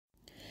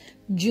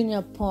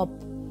Junior Pop,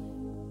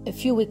 a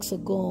few weeks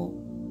ago,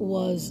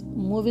 was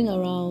moving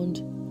around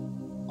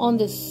on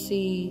the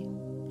sea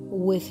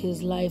with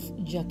his life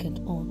jacket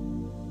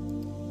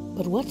on.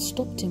 But what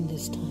stopped him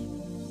this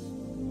time?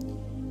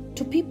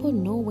 Do people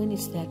know when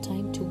it's their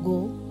time to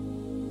go?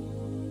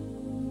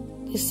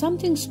 There's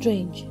something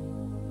strange.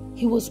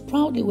 He was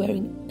proudly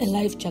wearing a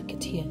life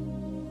jacket here.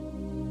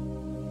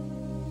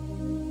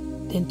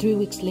 Then 3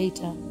 weeks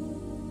later,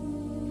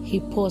 he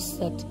posts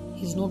that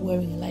he's not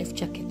wearing a life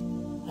jacket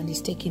and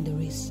he's taking the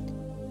risk.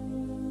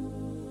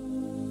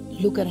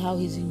 Look at how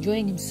he's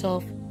enjoying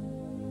himself,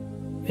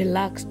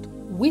 relaxed,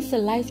 with a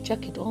life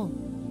jacket on.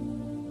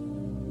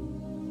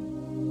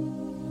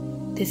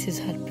 This is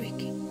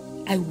heartbreaking.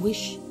 I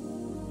wish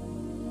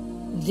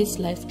this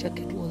life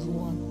jacket was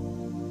worn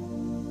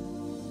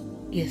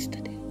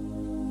yesterday.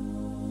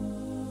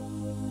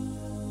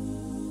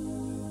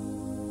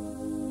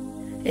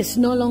 It's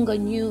no longer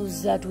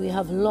news that we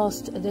have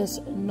lost this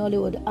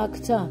Nollywood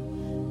actor,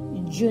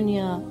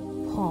 Junior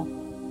Pop.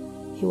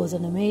 He was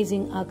an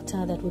amazing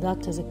actor that would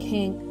act as a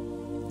king,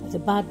 as a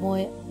bad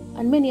boy,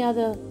 and many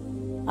other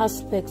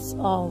aspects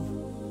of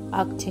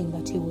acting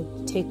that he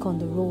would take on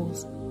the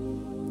roles.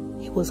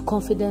 He was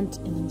confident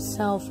in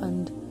himself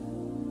and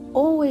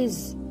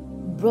always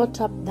brought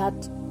up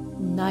that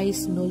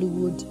nice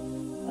Nollywood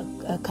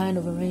kind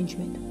of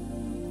arrangement.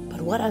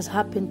 But what has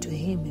happened to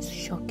him is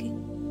shocking.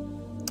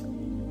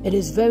 It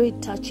is very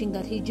touching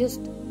that he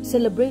just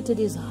celebrated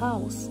his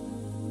house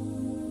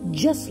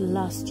just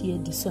last year,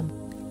 December.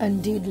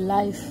 Indeed,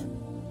 life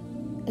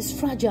is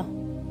fragile.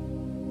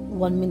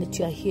 1 minute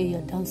you are here,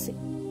 you're dancing,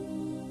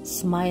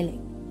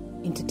 smiling,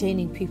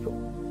 entertaining people,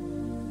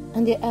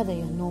 and the other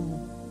you're normal.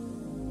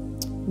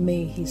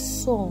 May his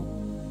soul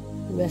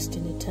rest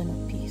in eternal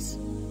peace.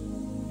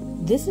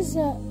 This is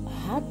a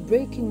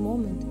heartbreaking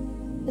moment,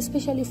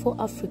 especially for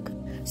Africa.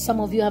 Some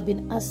of you have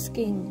been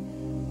asking,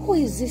 who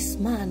is this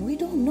man? We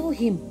don't know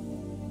him.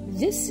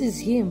 This is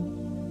him.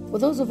 For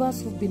those of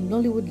us who've been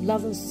Nollywood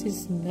lovers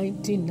since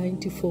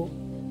 1994,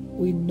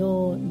 we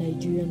know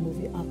Nigerian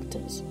movie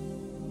actors.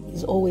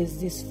 He's always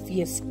this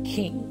fierce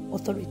king,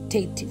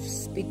 authoritative,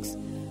 speaks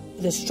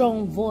with a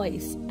strong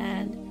voice,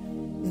 and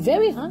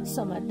very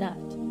handsome at that.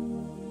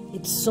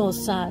 It's so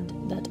sad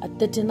that at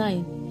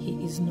 39, he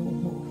is no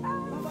more.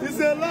 It's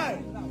a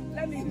lie.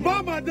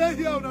 Mama, they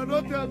here and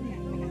not tell me.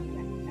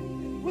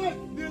 Wait,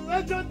 the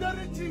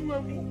legendary team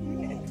were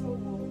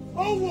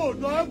oh,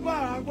 no, I'm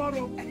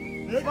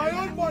my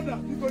own mother.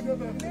 We go to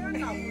bed.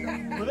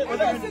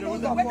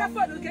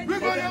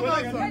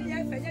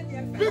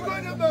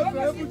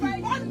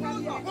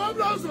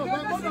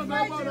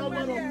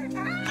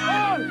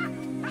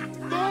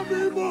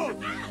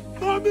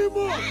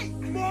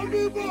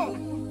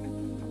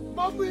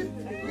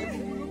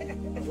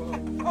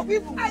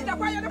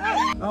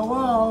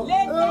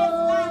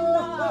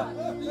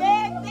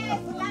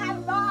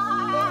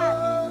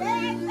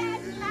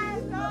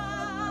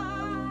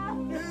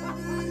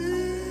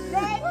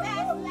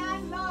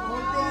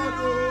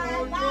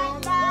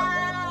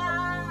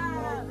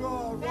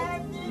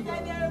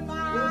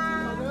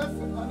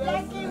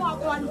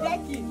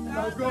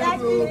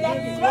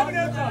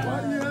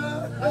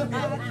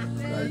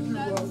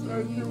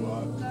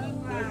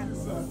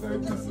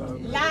 Thank you, sir.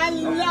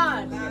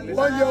 Landlord.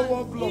 1 year,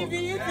 1 block. 1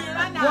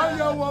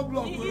 year, 1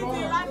 block.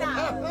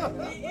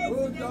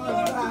 Who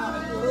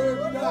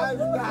does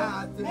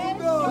that?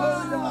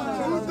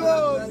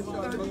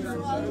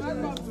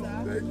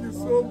 Thank you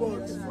so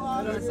much.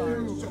 Thank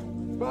you.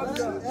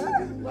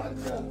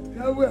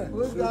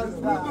 Who does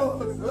that?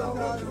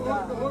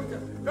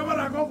 Come on,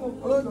 come on.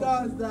 Who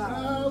does that?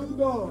 Who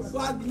does?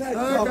 Swagness.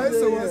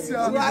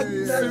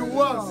 You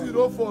want, you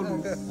don't follow.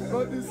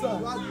 Not this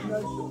side.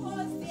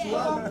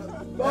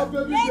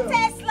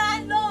 Latest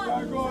landlord. I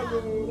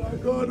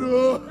got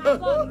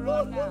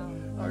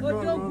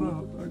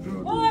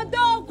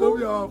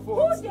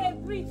Who they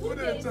breathe? Who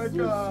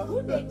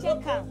they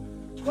check out?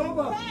 Come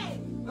on.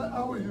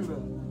 How are you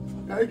now?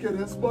 Can you get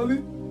this, Polly?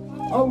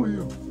 How are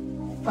you?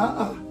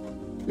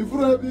 If you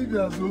have big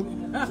as well.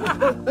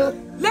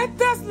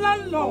 Latest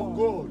landlord. Oh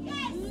God.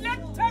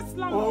 Latest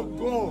landlord. Oh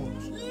God.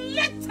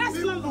 Latest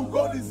landlord.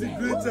 God is the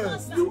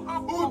greatest. You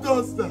are Who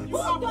does that?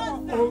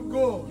 Oh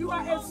God. You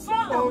are a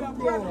son. Oh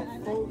God.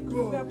 Oh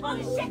God.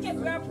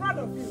 Unshakable. We are proud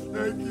of you.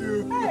 Thank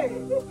you. Hey.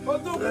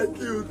 Thank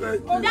you.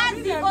 Thank you. That's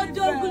the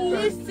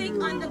odogulistic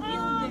on the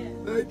building.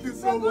 Thank you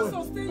so much.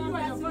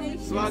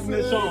 Swag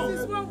Nation. This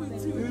is well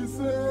with you. He It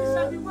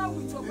shall be well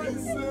with your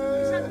family. It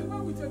shall be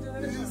well with your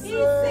generation.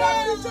 Your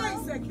future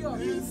is secure.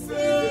 The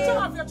future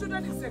of your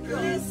children is secure.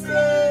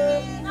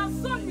 Now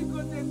so you go,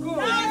 they go.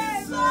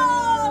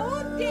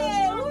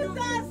 Who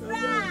does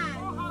that?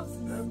 More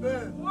houses,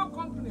 Amen. more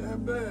companies,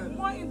 Amen.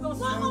 more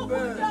industry. What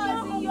open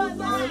doors in your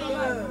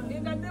life?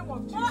 In the name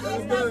of More Jesus.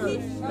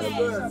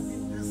 establishment.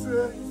 You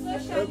say,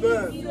 Social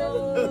media.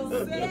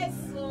 Yes.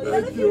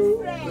 thank you.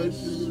 Thank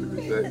you.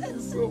 Thank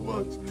you so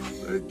much.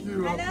 Thank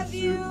you. I love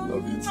you.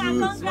 Love you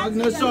too. Swag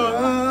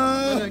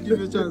Nation. Give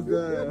me a chance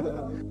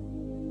there.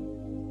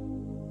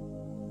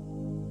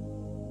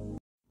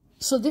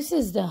 So this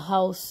is the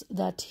house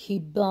that he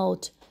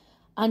built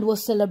and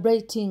was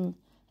celebrating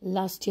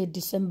last year,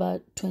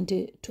 December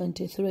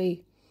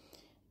 2023.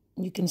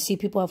 You can see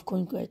people have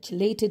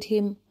congratulated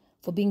him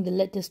for being the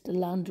latest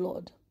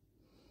landlord.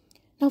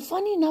 Now,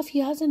 funny enough, he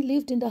hasn't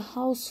lived in the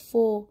house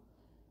for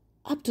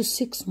up to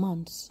 6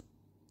 months.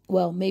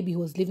 Well, maybe he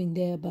was living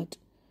there but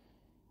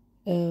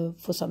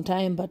for some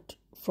time, but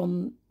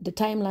from the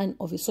timeline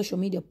of his social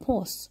media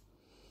posts,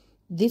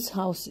 this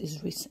house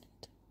is recent.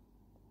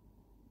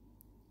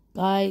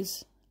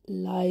 Guys,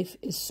 life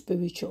is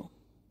spiritual.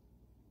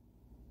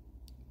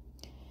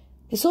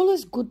 It's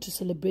always good to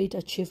celebrate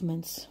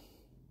achievements.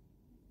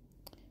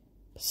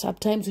 But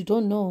sometimes we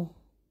don't know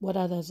what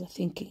others are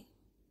thinking.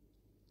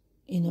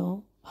 You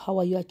know, how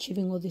are you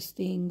achieving all these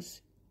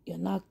things? You're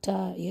an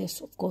actor.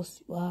 Yes, of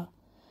course you are.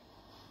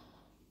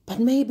 But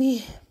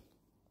maybe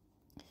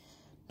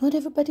not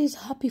everybody is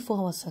happy for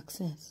our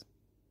success.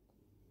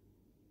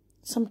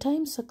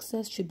 Sometimes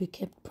success should be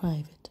kept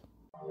private.